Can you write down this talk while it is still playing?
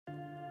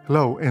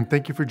Hello, and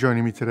thank you for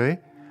joining me today.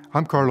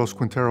 I'm Carlos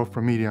Quintero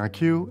from Media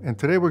IQ, and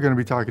today we're going to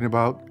be talking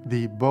about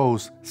the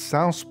Bose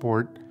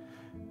SoundSport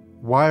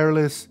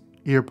wireless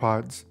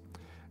EarPods.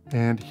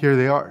 And here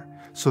they are.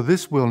 So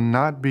this will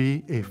not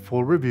be a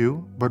full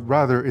review, but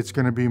rather it's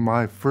going to be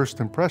my first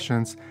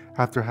impressions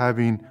after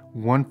having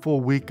one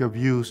full week of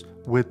use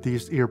with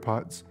these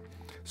EarPods.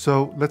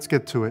 So let's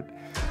get to it.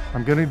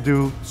 I'm going to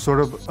do sort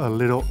of a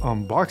little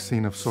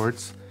unboxing of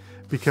sorts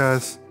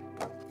because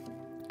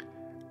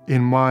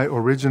in my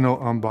original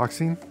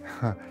unboxing,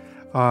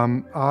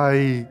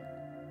 I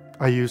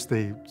used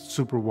a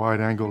super wide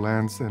angle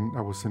lens and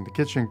I was in the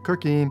kitchen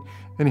cooking.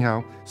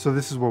 Anyhow, so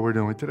this is what we're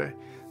doing today.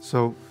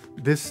 So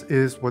this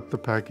is what the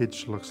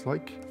package looks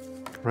like,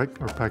 right?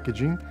 Or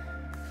packaging.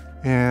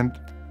 And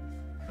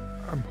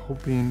I'm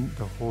hoping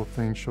the whole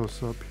thing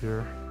shows up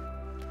here.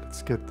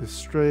 Let's get this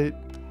straight.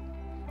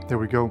 There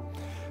we go.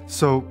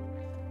 So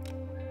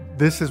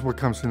this is what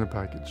comes in the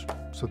package.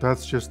 So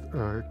that's just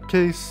a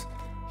case.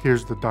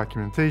 Here's the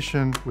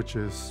documentation, which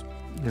is,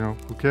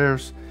 who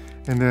cares?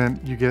 And then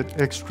you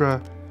get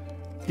extra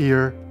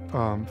ear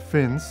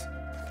fins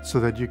so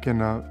that you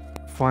can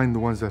find the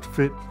ones that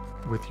fit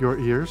with your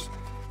ears.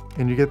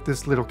 And you get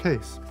this little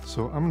case.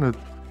 So I'm gonna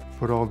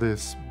put all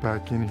this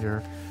back in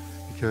here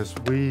because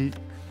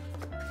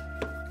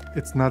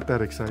it's not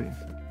that exciting.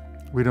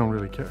 We don't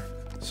really care.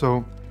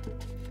 So,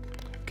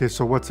 okay,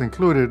 so what's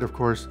included, of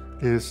course,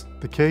 is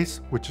the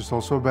case, which is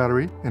also a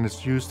battery, and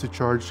it's used to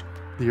charge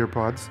the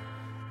EarPods.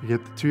 You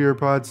get the 2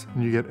 EarPods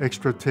and you get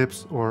extra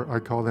tips, or I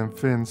call them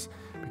fins,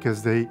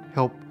 because they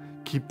help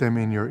keep them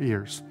in your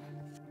ears.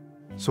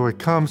 So it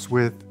comes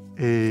with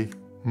a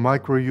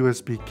micro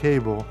USB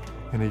cable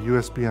and a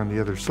USB on the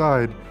other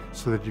side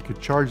so that you could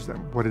charge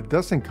them. What it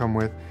doesn't come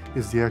with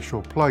is the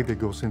actual plug that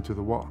goes into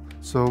the wall.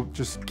 So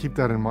just keep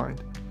that in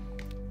mind.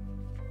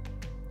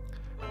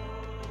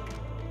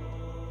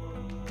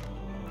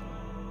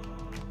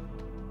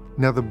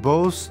 Now the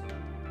Bose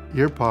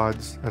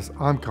EarPods, as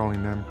I'm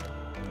calling them,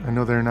 I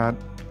know they're not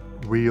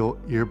real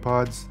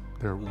EarPods,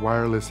 they're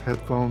wireless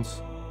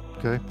headphones,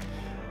 okay?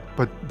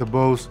 But the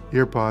Bose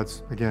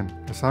EarPods,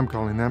 again, as I'm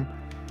calling them,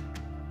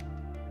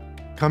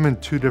 come in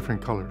 2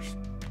 different colors.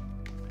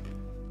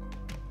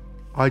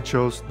 I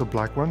chose the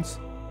black ones.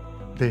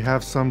 They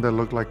have some that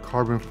look like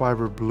carbon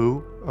fiber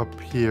blue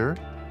up here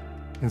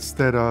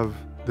instead of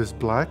this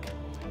black,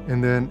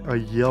 and then a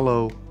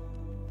yellow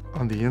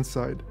on the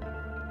inside.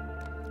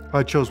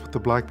 I chose with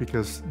the black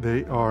because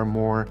they are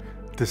more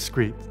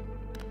discreet.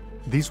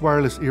 These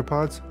wireless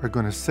EarPods are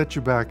going to set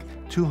you back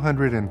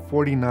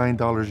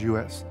 $249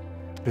 US.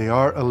 They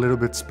are a little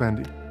bit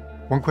spendy.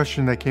 One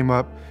question that came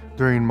up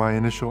during my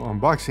initial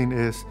unboxing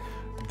is,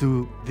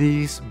 do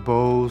these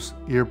Bose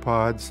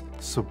EarPods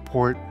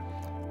support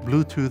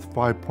Bluetooth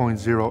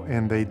 5.0?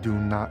 And they do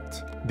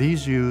not.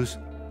 These use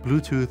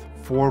Bluetooth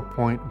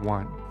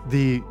 4.1.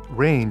 The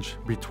range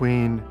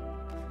between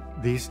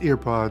these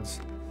EarPods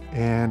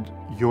and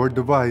your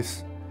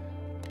device,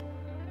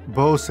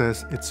 Bose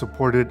says it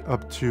supported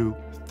up to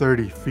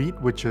 30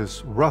 feet, which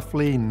is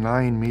roughly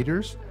 9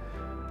 meters.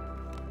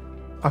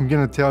 I'm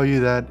gonna tell you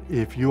that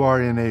if you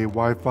are in a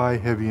Wi-Fi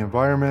heavy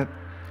environment,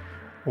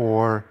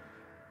 or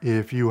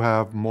if you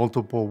have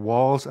multiple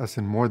walls, as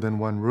in more than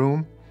one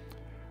room,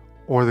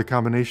 or the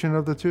combination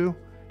of the two,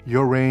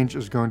 your range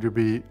is going to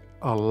be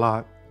a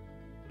lot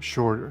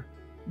shorter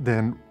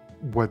than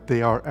what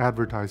they are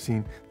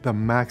advertising the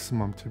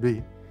maximum to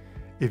be.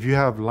 If you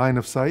have line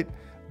of sight,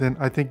 then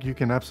I think you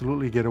can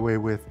absolutely get away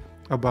with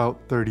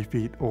about 30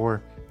 feet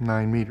or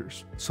 9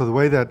 meters. So the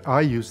way that I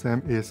use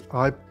them is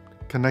I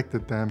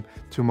connected them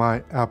to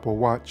my Apple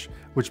Watch,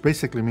 which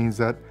basically means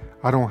that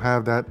I don't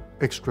have that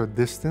extra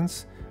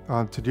distance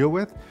to deal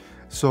with.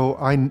 So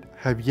I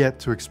have yet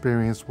to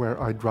experience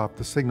where I drop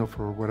the signal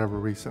for whatever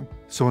reason.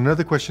 So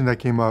another question that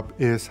came up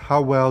is,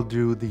 how well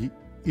do the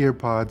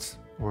EarPods,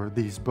 or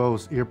these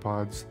Bose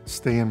EarPods,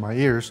 stay in my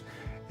ears?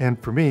 And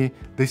for me,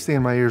 they stay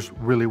in my ears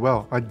really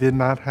well. I did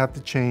not have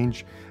to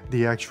change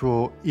the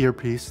actual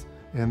earpiece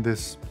in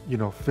this,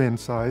 fin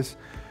size.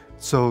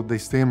 So they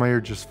stay in my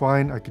ear just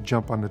fine. I could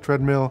jump on the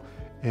treadmill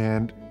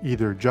and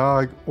either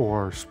jog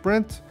or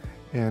sprint,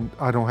 and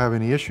I don't have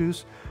any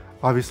issues.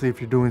 Obviously,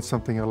 if you're doing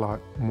something a lot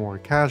more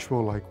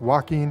casual, like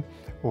walking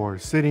or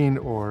sitting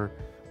or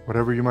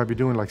whatever you might be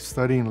doing, like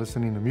studying,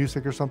 listening to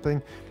music or something,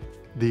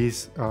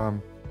 these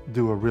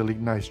do a really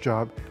nice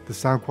job. The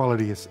sound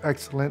quality is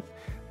excellent.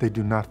 They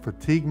do not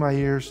fatigue my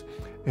ears,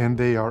 and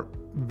they are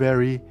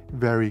very,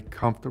 very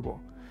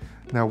comfortable.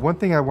 Now, one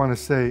thing I want to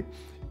say,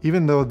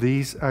 even though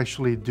these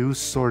actually do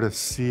sort of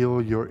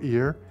seal your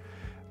ear,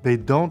 they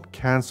don't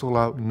cancel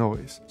out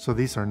noise. So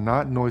these are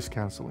not noise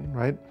canceling,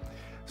 right?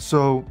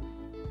 So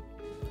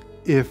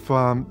if,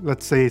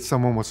 let's say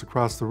someone was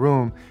across the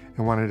room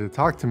and wanted to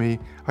talk to me,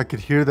 I could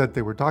hear that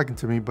they were talking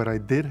to me, but I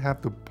did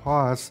have to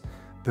pause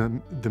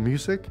the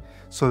music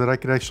so that I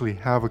could actually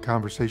have a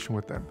conversation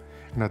with them.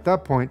 And at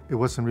that point, it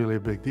wasn't really a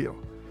big deal.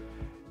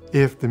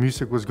 If the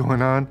music was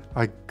going on,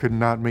 I could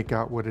not make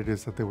out what it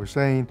is that they were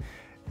saying.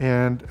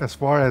 And as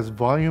far as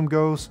volume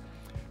goes,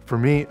 For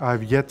me,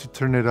 I've yet to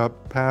turn it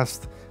up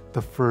past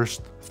the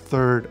first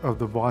third of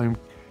the volume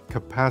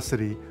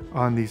capacity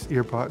on these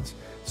EarPods.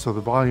 So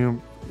the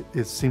volume,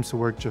 it seems to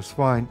work just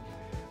fine.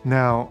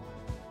 Now,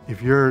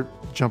 if you're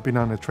jumping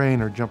on a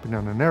train or jumping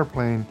on an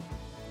airplane,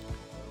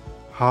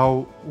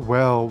 how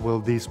well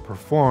will these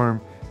perform?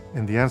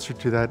 And the answer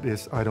to that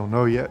is, I don't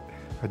know yet.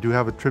 I do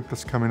have a trip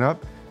that's coming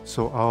up,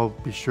 so I'll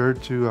be sure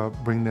to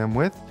bring them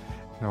with,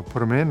 and I'll put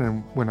them in,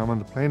 and when I'm on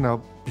the plane,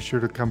 I'll be sure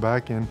to come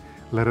back and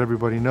let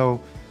everybody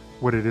know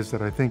what it is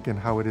that I think and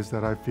how it is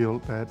that I feel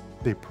that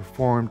they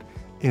performed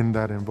in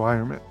that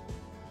environment.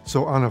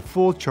 So on a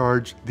full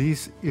charge,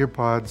 these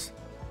EarPods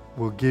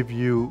will give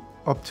you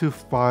up to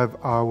 5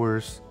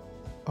 hours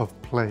of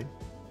play.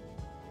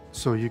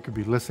 So you could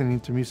be listening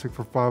to music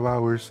for 5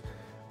 hours,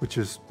 which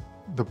is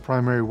the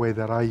primary way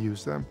that I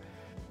use them.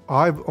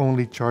 I've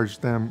only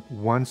charged them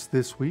once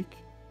this week,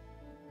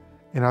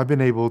 and I've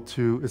been able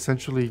to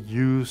essentially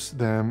use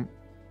them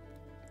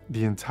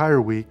the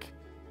entire week,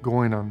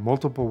 going on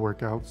multiple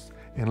workouts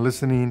and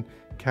listening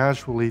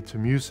casually to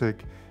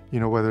music, you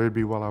know, whether it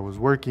be while I was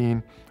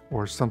working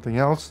or something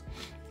else,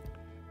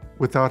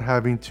 without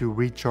having to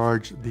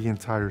recharge the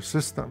entire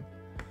system.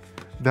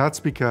 That's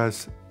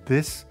because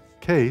this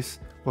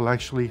case will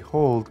actually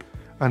hold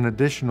an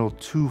additional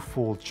 2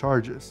 full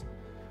charges.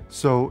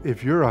 So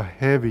if you're a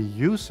heavy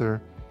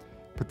user,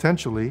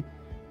 potentially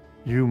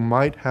you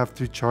might have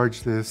to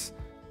charge this,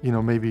 you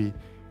know, maybe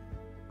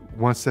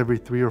once every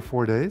 3 or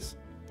 4 days.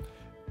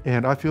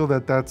 And I feel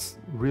that that's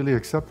really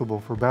acceptable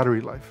for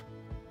battery life.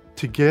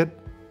 To get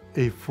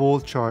a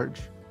full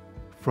charge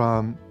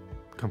from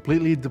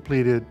completely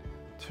depleted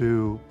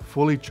to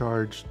fully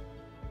charged,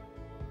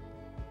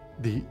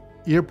 the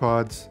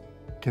EarPods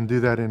can do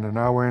that in an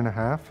hour and a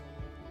half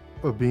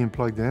of being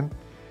plugged in,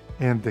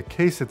 and the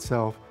case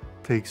itself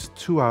takes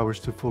 2 hours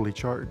to fully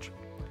charge.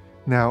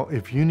 Now,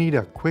 if you need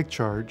a quick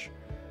charge,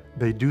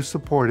 they do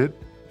support it.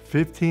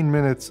 15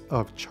 minutes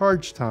of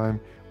charge time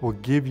will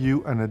give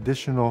you an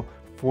additional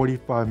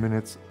 45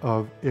 minutes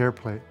of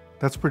airplay.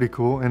 That's pretty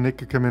cool, and it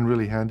could come in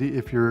really handy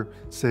if you're,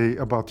 say,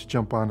 about to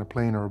jump on a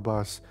plane or a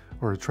bus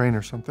or a train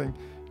or something,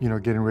 you know,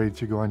 getting ready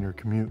to go on your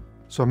commute.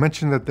 So I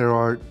mentioned that there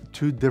are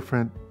 2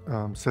 different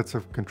sets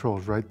of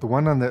controls, right? The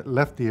one on the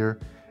left ear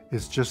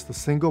is just a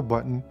single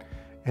button,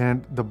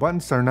 and the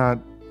buttons are not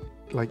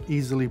like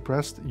easily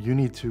pressed. You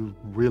need to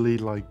really,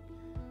 like,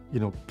 you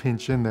know,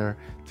 pinch in there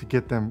to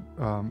get them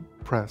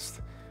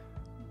pressed.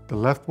 The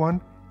left one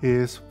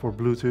is for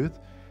Bluetooth,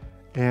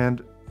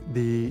 and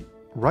the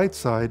right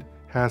side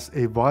has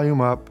a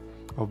volume up,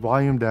 a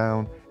volume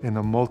down, and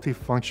a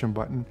multi-function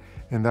button,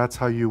 and that's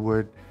how you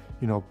would,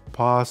 you know,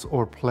 pause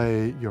or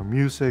play your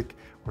music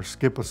or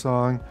skip a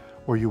song,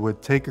 or you would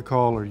take a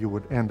call or you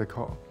would end a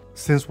call.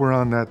 Since we're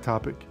on that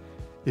topic,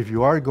 if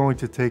you are going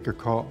to take a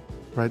call,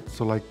 right,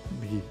 so like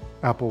the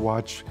Apple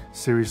Watch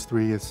Series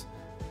 3 it's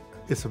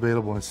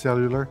available in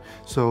cellular.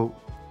 So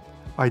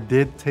I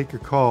did take a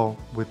call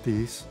with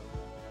these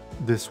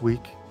this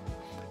week,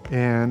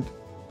 and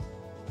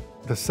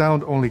the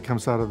sound only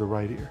comes out of the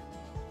right ear.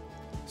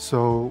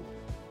 So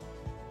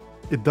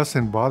it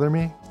doesn't bother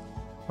me,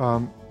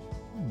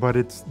 but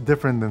it's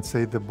different than,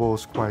 say, the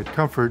Bose Quiet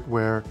Comfort,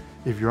 where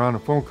if you're on a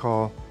phone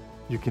call,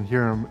 you can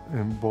hear them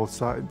in both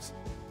sides.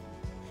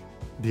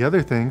 The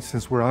other thing,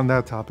 since we're on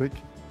that topic,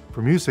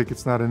 for music,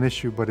 it's not an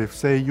issue, but if,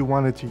 say, you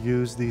wanted to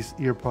use these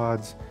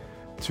EarPods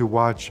to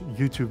watch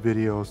YouTube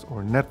videos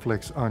or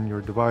Netflix on your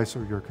device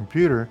or your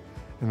computer,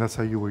 and that's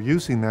how you were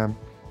using them,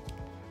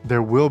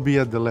 there will be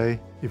a delay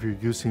if you're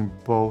using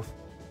both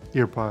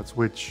EarPods,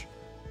 which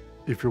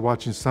if you're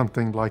watching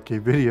something like a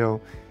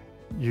video,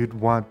 you'd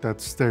want that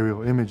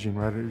stereo imaging,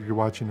 right? If you're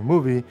watching a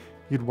movie,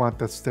 you'd want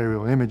that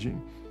stereo imaging.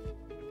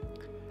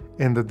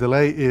 And the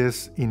delay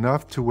is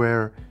enough to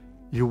where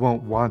you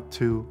won't want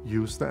to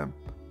use them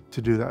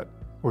to do that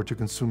or to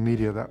consume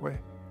media that way.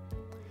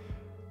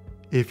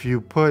 If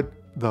you put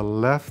the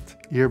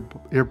left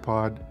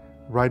EarPod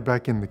right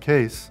back in the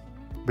case,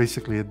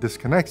 basically it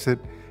disconnects it,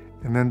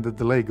 and then the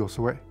delay goes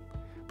away.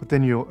 But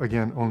then you'll,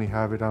 again, only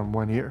have it on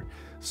one ear.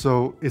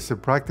 So is it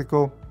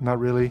practical? Not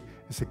really.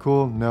 Is it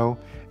cool? No.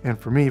 And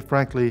for me,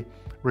 frankly,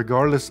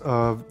 regardless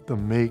of the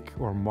make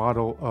or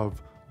model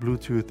of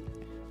Bluetooth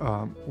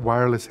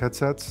wireless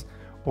headsets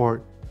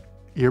or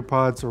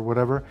EarPods or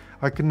whatever,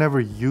 I could never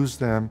use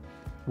them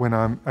when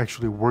I'm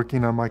actually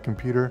working on my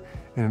computer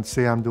and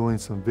say I'm doing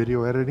some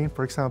video editing,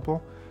 for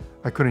example.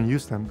 I couldn't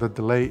use them. The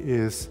delay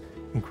is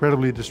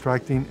incredibly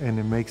distracting, and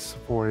it makes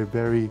for a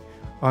very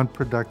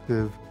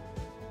unproductive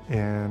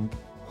and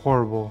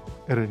horrible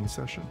editing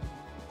session.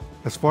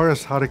 As far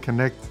as how to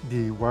connect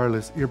the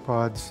wireless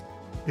EarPods,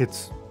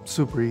 it's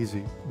super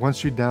easy.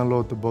 Once you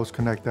download the Bose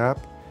Connect app,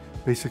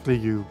 basically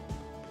you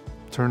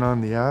turn on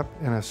the app,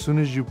 and as soon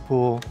as you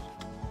pull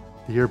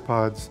the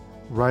EarPods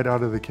right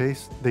out of the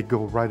case, they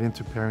go right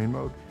into pairing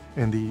mode,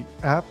 and the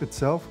app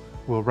itself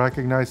will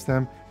recognize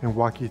them and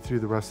walk you through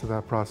the rest of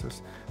that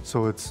process.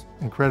 So it's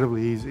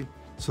incredibly easy.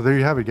 So there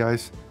you have it,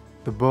 guys.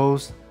 The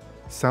Bose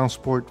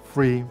SoundSport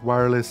free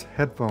wireless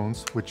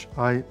headphones, which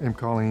I am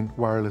calling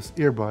wireless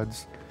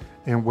earbuds.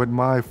 and what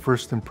my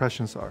first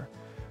impressions are.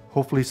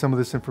 Hopefully some of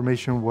this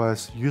information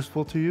was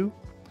useful to you.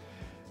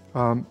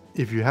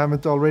 If you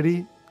haven't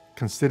already,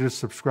 consider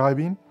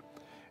subscribing,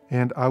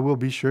 and I will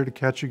be sure to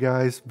catch you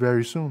guys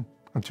very soon.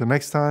 Until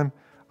next time,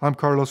 I'm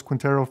Carlos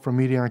Quintero from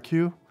Media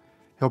IQ,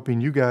 helping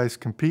you guys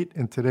compete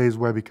in today's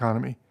web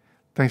economy.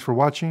 Thanks for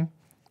watching.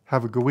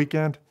 Have a good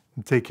weekend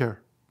and take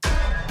care.